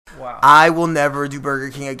Wow. I will never do Burger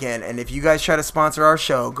King again. And if you guys try to sponsor our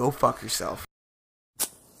show, go fuck yourself.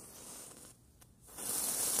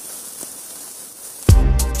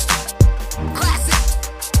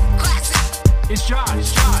 It's Josh.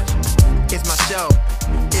 It's my show.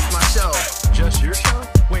 It's my show. Just your show?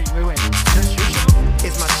 Wait. Just your show?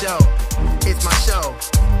 It's my show. It's my show.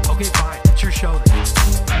 Okay, fine. It's your show then.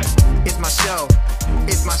 It's my show.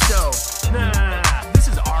 It's my show. Nah. This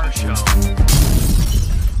is our show.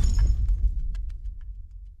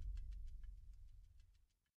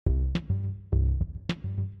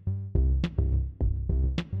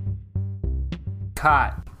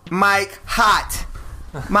 Hot. Mike Hot.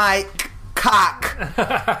 Mike Cock.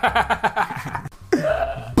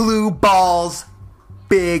 Blue balls.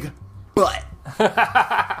 Big butt.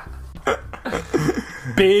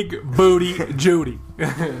 Big booty Judy.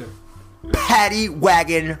 Patty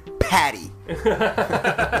wagon Patty.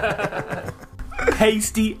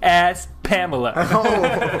 Pasty ass Pamela.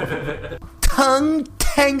 Oh. Tongue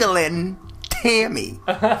tangling Tammy.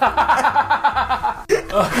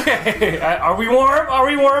 Okay. Are we warm? Are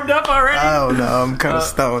we warmed up already? Oh no, I'm kind of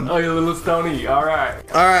stoned. Oh, you're a little stony. All right.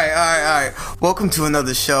 All right. Welcome to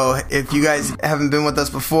another show. If you guys haven't been with us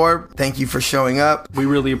before, thank you for showing up. We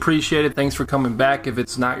really appreciate it. Thanks for coming back. If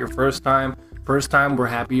it's not your first time, we're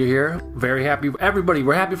happy you're here. Very happy. Everybody,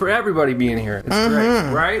 we're happy for everybody being here. It's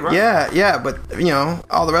great. Right? Yeah, but you know,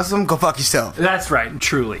 all the rest of them, go fuck yourself. That's right.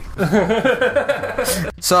 Truly.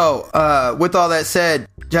 So, with all that said,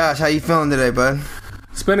 Josh, how you feeling today, bud?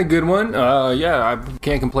 It's been a good one. Yeah, I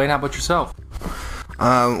can't complain. How about yourself?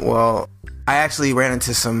 Well, I actually ran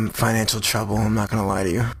into some financial trouble. I'm not gonna lie to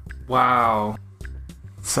you. Wow.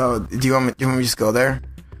 So, do you want me to just go there?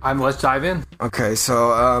 Let's dive in. Okay,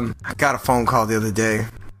 so I got a phone call the other day,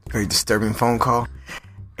 very disturbing phone call,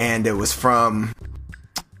 and it was from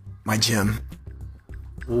my gym.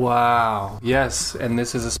 Wow. Yes, and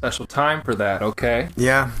this is a special time for that. Okay.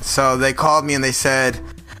 Yeah. So they called me and they said,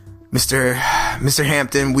 Mr.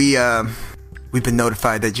 Hampton, we've been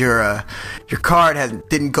notified that your card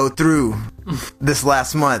didn't go through this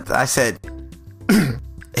last month. I said,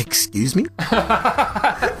 excuse me?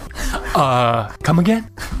 Come again?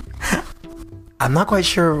 I'm not quite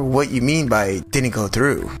sure what you mean by didn't go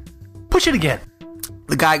through. Push it again.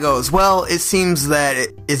 The guy goes, well, it seems that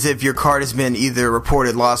as if your card has been either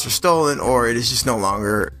reported lost or stolen, or it is just no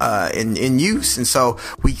longer in use, and so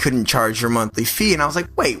we couldn't charge your monthly fee. And I was like,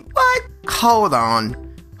 wait, what? Hold on.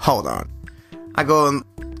 I go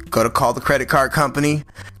to call the credit card company.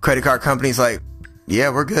 Credit card company's like, yeah,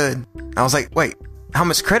 we're good. I was like, wait, how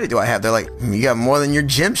much credit do I have? They're like, you got more than your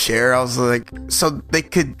gym share. I was like, so they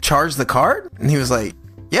could charge the card? And he was like,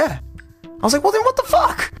 yeah. I was like, well, then what the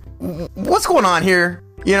fuck? What's going on here?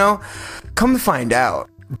 You know, come to find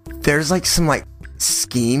out, there's like some like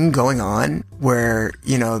scheme going on where,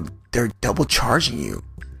 you know, they're double charging you.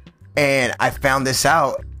 And I found this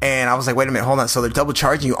out and I was like, wait a minute, hold on. So they're double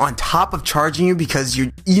charging you on top of charging you because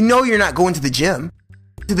you know you're not going to the gym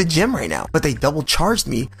right now, but they double charged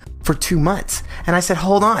me for 2 months. And I said,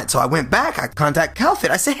 hold on. So I went back, I contacted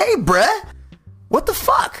CalFit. I said, hey, bruh. What the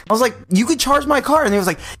fuck? I was like, you could charge my card. And they was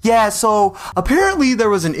like, yeah, so apparently there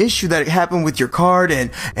was an issue that happened with your card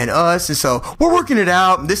and us. And so we're working it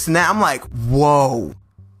out and this and that. I'm like, whoa.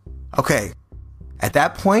 Okay. At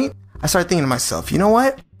that point, I started thinking to myself, you know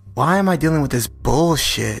what? Why am I dealing with this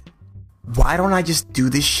bullshit? Why don't I just do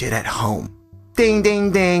this shit at home? Ding,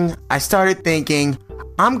 ding, ding. I started thinking,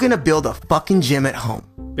 I'm gonna build a fucking gym at home.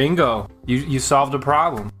 Bingo. You solved a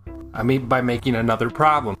problem. I mean, by making another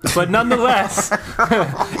problem. But nonetheless,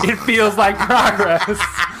 it feels like progress.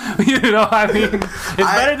 You know, I mean, it's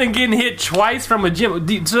better than getting hit twice from a gym.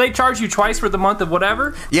 So they charge you twice for the month of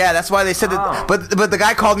whatever? Yeah, that's why they said that. But the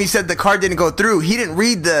guy called me, said the card didn't go through. He didn't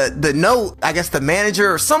read the note. I guess the manager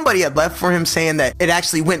or somebody had left for him saying that it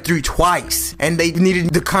actually went through twice. And they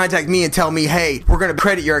needed to contact me and tell me, hey, we're going to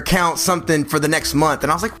credit your account something for the next month.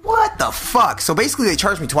 And I was like, what the fuck? So basically they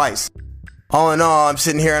charged me twice. All in all, I'm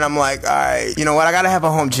sitting here and I'm like, all right, you know what? I gotta have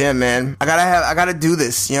a home gym, man. I gotta do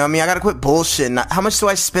this. You know what I mean? I gotta quit bullshitting. How much do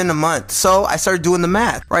I spend a month? So I started doing the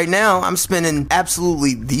math. Right now, I'm spending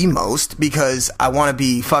absolutely the most because I want to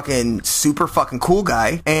be fucking super fucking cool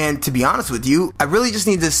guy. And to be honest with you, I really just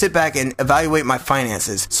need to sit back and evaluate my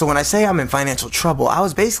finances. So when I say I'm in financial trouble, I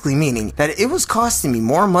was basically meaning that it was costing me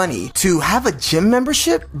more money to have a gym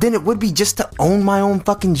membership than it would be just to own my own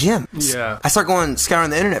fucking gym. Yeah. I start going scouring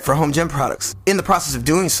the internet for home gym products. In the process of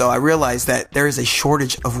doing so, I realized that there is a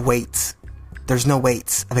shortage of weights. There's no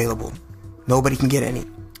weights available. Nobody can get any.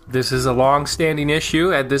 This is a long-standing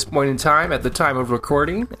issue at this point in time, at the time of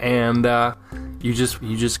recording, and you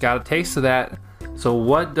just got a taste of that So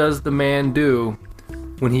what does the man do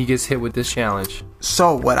when he gets hit with this challenge?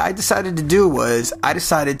 So what I decided to do was I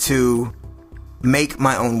decided to make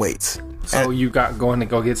my own weights. So you got going to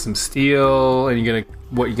go get some steel, and you're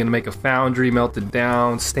gonna make a foundry, melt it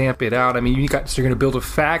down, stamp it out. I mean, you're gonna build a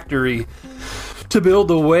factory to build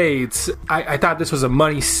the weights. I thought this was a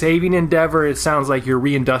money-saving endeavor. It sounds like you're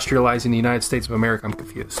reindustrializing the United States of America. I'm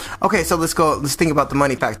confused. Okay, so let's think about the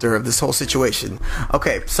money factor of this whole situation.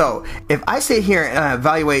 Okay, so if I sit here and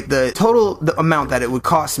evaluate the amount that it would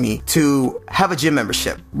cost me to have a gym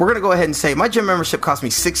membership, we're going to go ahead and say my gym membership costs me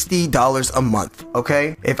 $60 a month,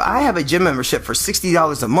 okay? If I have a gym membership for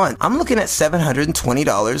 $60 a month, I'm looking at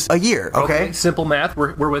 $720 a year, okay? Simple math.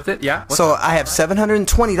 We're with it, yeah. So I have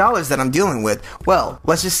 $720 that I'm dealing with. Well,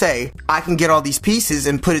 let's just say I can get all these pieces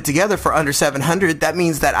and put it together for under $700. That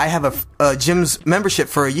means that I have a gym's membership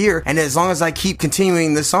for a year, and as long as I keep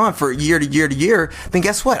continuing this on for year to year to year, then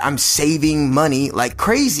guess what? I'm saving money like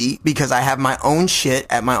crazy because I have my own shit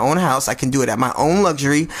at my own house. I can do it at my own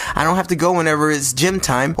luxury. I don't have to go whenever it's gym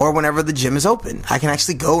time or whenever the gym is open. I can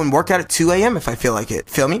actually go and work out at 2 a.m. if I feel like it.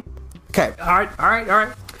 Feel me? Okay. All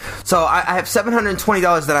right. So I have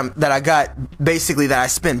 $720 that I got basically that I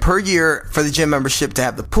spend per year for the gym membership to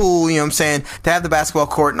have the pool, you know what I'm saying, to have the basketball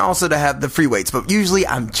court, and also to have the free weights. But usually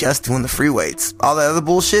I'm just doing the free weights. All the other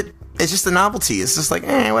bullshit, it's just a novelty. It's just like,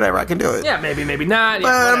 whatever, I can do it. Yeah, maybe not.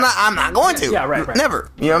 But I'm not going to. Yeah, right. Never.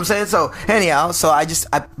 You know what I'm saying? So anyhow, I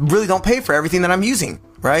really don't pay for everything that I'm using,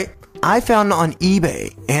 right? I found on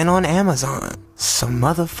eBay and on Amazon some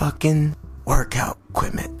motherfucking workout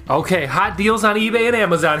equipment. Okay, hot deals on eBay and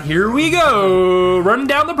Amazon. Here we go. Running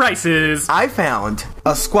down the prices. I found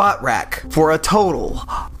a squat rack for a total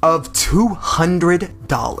of $200.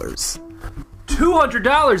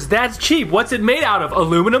 $200? That's cheap. What's it made out of?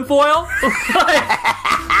 Aluminum foil?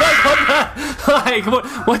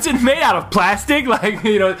 What's it made out of? Plastic?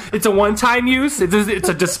 It's a one-time use? It's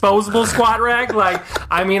a disposable squat rack?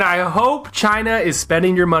 I hope China is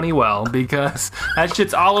spending your money well, because that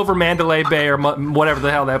shit's all over Mandalay Bay or whatever the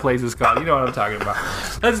hell that place is called. You know what I'm talking about.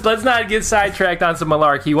 Let's not get sidetracked on some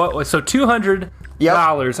malarkey. So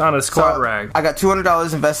 $200 on a squat rack. I got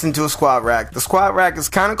 $200 invested into a squat rack. The squat rack is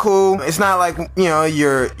kind of cool. It's not like,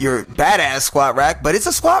 your badass squat rack, but it's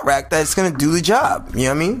a squat rack that's going to do the job. You know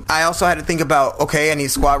what I mean? I also had to think about, okay, I need a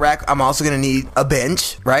squat rack. I'm also going to need a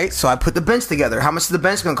bench, right? So I put the bench together. How much is the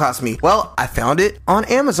bench going to cost me? Well, I found it on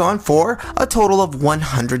Amazon for a total of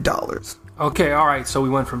 $100. Okay, all right. So we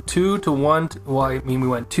went from 2 to 1. We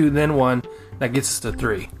went 2, then 1. That gets us to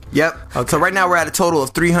 3. Yep. Okay. So right now we're at a total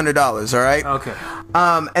of $300, all right? Okay.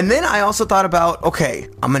 And then I also thought about, okay,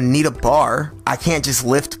 I'm going to need a bar. I can't just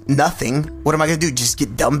lift nothing. What am I going to do? Just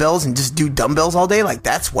get dumbbells and just do dumbbells all day?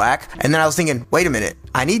 That's whack. And then I was thinking, wait a minute,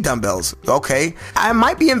 I need dumbbells. Okay. I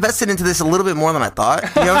might be invested into this a little bit more than I thought.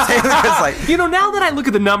 You know what I'm saying? Now that I look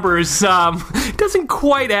at the numbers, it doesn't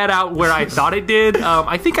quite add out where I thought it did.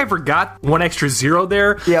 I think I forgot one extra zero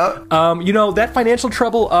there. Yeah. That financial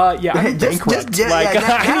trouble, I'm bankrupt.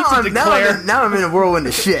 Now I'm in a whirlwind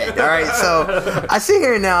of shit. All right, so I sit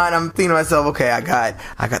here now and I'm thinking to myself, okay, I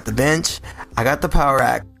got the bench, I got the power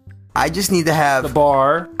rack. I just need to have the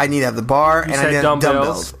bar. I need to have the bar, and I need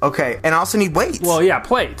dumbbells. Okay, and I also need weights. Well, yeah,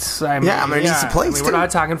 plates. I'm gonna need some plates too. We're not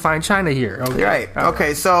talking fine china here. Okay. Right.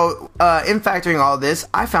 Okay. So, in factoring all this,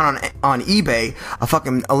 I found on eBay a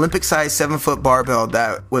fucking Olympic-sized 7-foot barbell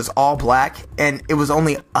that was all black, and it was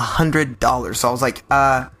only $100. So I was like,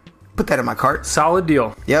 put that in my cart. Solid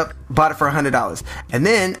deal. Yep. Bought it for $100. And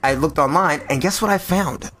then I looked online, and guess what I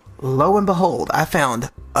found? Lo and behold, I found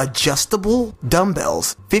adjustable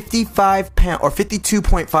dumbbells, 55 pounds or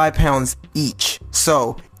 52.5 pounds each.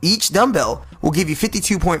 So each dumbbell will give you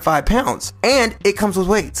 52.5 pounds, and it comes with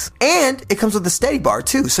weights, and it comes with a steady bar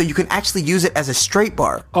too. So you can actually use it as a straight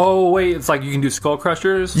bar. Oh wait, it's like you can do skull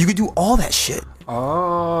crushers. You can do all that shit.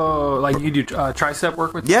 Oh, like you do tricep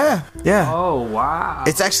work with? Yeah. Oh wow,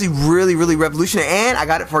 it's actually really, really revolutionary, and I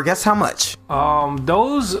got it for guess how much?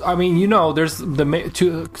 There's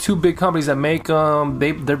the two big companies that make them.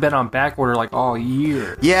 They've been on back order like all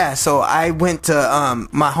year. Yeah, so I went to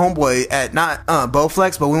my homeboy at not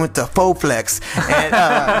Bowflex, but we went to Fowflex, and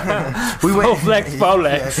we went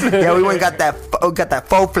Fowflex. Yeah, we went and got that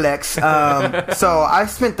Fowflex. So I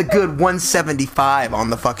spent the good $175 on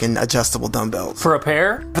the fucking adjustable dumbbells. For a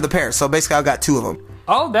pair? For the pair. So basically I got 2 of them.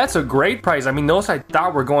 Oh, that's a great price. I mean, those I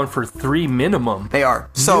thought were going for $3 minimum. They are.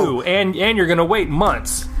 So New. And you're gonna wait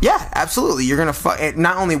months. yeah, absolutely. You're gonna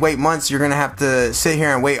not only wait months, you're gonna have to sit here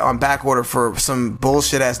and wait on back order for some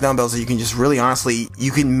bullshit ass dumbbells that you can just really honestly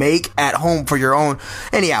you can make at home for your own.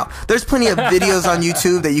 Anyhow, there's plenty of videos on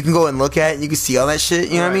YouTube that you can go and look at. And you can see all that shit.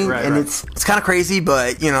 You know what I mean? Right, and right. it's kind of crazy,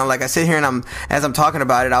 but you know, like I sit here and as I'm talking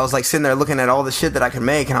about it, I was like sitting there looking at all the shit that I could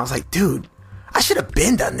make, and I was like, dude, I should have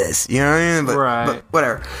been done this, you know what I mean? But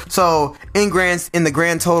whatever. So in the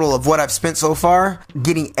grand total of what I've spent so far,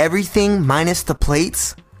 getting everything minus the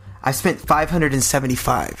plates, I spent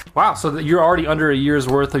 $575. Wow, so you're already under a year's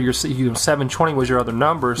worth of your 720 was your other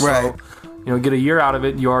number. So, Right. you know, get a year out of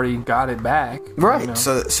it, you already got it back. Right. You know?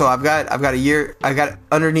 So I've got a year. I got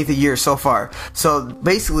underneath a year so far. So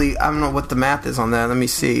basically, I don't know what the math is on that. Let me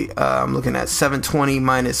see. I'm looking at 720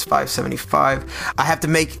 minus 575. I have to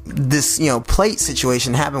make this, you know, plate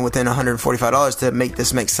situation happen within $145 to make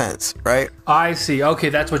this make sense, right? I see. Okay,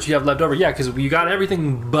 that's what you have left over. Yeah, because you got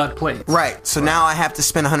everything but plates. Right. So now I have to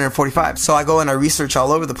spend $145. So I go and I research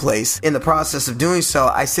all over the place. In the process of doing so,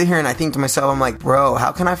 I sit here and I think to myself, I'm like, bro,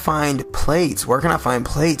 how can I find plates? Where can I find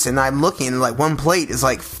plates? And I'm looking, and like one plate is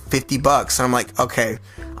like $50. And I'm like, okay,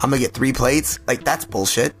 I'm gonna get 3 plates. Like, that's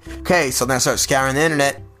bullshit. Okay, so then I start scouring the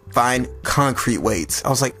internet, find concrete weights. I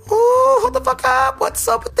was like, ooh, hold the fuck up. What's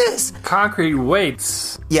up with this? Concrete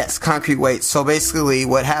weights. Yes, concrete weights. So basically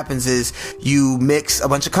what happens is you mix a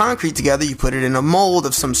bunch of concrete together, you put it in a mold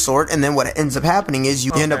of some sort, and then what ends up happening is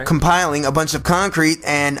you end up compiling a bunch of concrete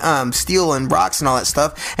and steel and rocks and all that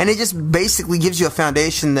stuff, and it just basically gives you a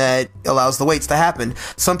foundation that allows the weights to happen.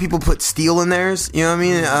 Some people put steel in theirs, you know what I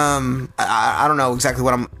mean? I don't know exactly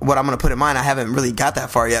what I'm going to put in mine. I haven't really got that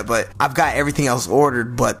far yet, but I've got everything else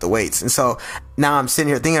ordered but the weights. And so now I'm sitting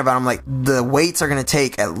here thinking about it, I'm like, the weights are going to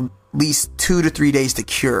take at least 2 to 3 days to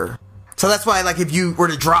cure. So that's why, like, if you were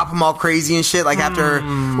to drop them all crazy and shit, like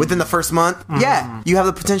within the first month, yeah, you have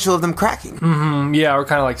the potential of them cracking. Yeah, or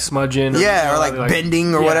kind of like smudging. Yeah, or like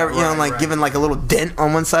bending or whatever, you know, like right. giving like a little dent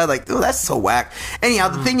on one side. Like, oh, that's so whack. Anyhow,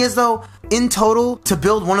 the thing is though, in total, to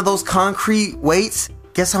build one of those concrete weights,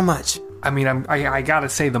 guess how much? I mean, I gotta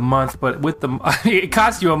say the month, but with it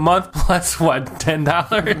costs you a month plus what,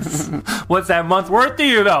 $10? What's that month worth to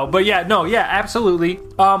you though? But yeah, absolutely.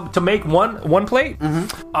 To make one plate,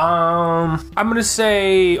 I'm gonna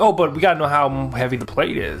say. Oh, but we gotta know how heavy the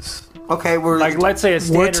plate is. Okay, let's say a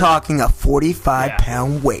standard. We're talking a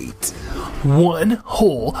 45-pound weight. One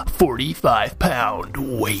whole 45-pound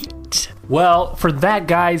weight. Well, for that,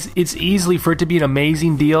 guys, it's easily for it to be an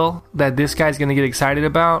amazing deal that this guy's gonna get excited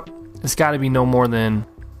about. It's got to be no more than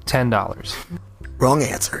 $10. Wrong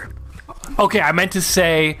answer. Okay, I meant to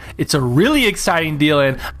say it's a really exciting deal,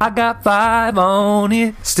 and I got 5 on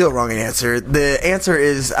it. Still wrong answer. The answer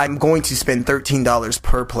is I'm going to spend $13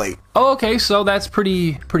 per plate. Oh, okay, so that's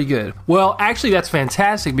pretty good. Well, actually, that's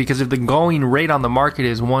fantastic because if the going rate on the market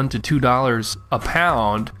is $1 to $2 a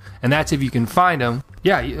pound, and that's if you can find them.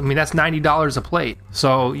 Yeah, I mean that's $90 a plate.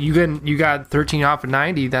 So you got 13 off of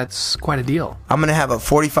 90. That's quite a deal. I'm gonna have a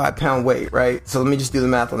 45-pound weight, right? So let me just do the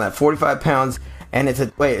math on that. 45 pounds, and it's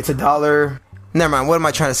a dollar. Never mind. What am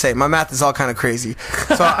I trying to say? My math is all kind of crazy.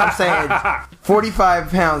 So I'm saying 45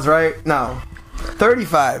 pounds, right? No,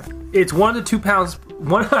 35. It's 1 to 2 pounds.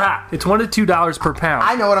 It's $1 to $2 per pound.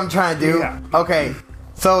 I know what I'm trying to do. Yeah. Okay.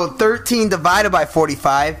 So 13 divided by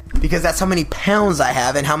 45, because that's how many pounds I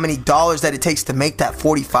have and how many dollars that it takes to make that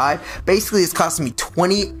 45. Basically, it's costing me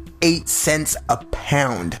 28 cents a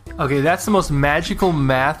pound. Okay, that's the most magical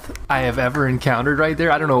math I have ever encountered right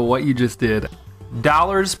there. I don't know what you just did.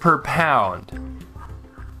 Dollars per pound.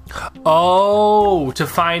 Oh, to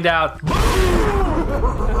find out.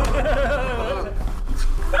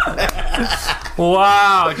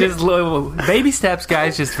 Wow, just baby steps,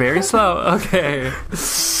 guys, just very slow. Okay.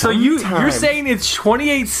 So you're saying it's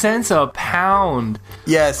 28 cents a pound.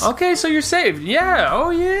 Yes. Okay, so you're saved. Yeah. Oh,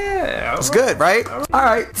 yeah. It's good, right? All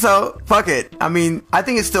right. So, fuck it. I mean, I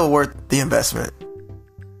think it's still worth the investment.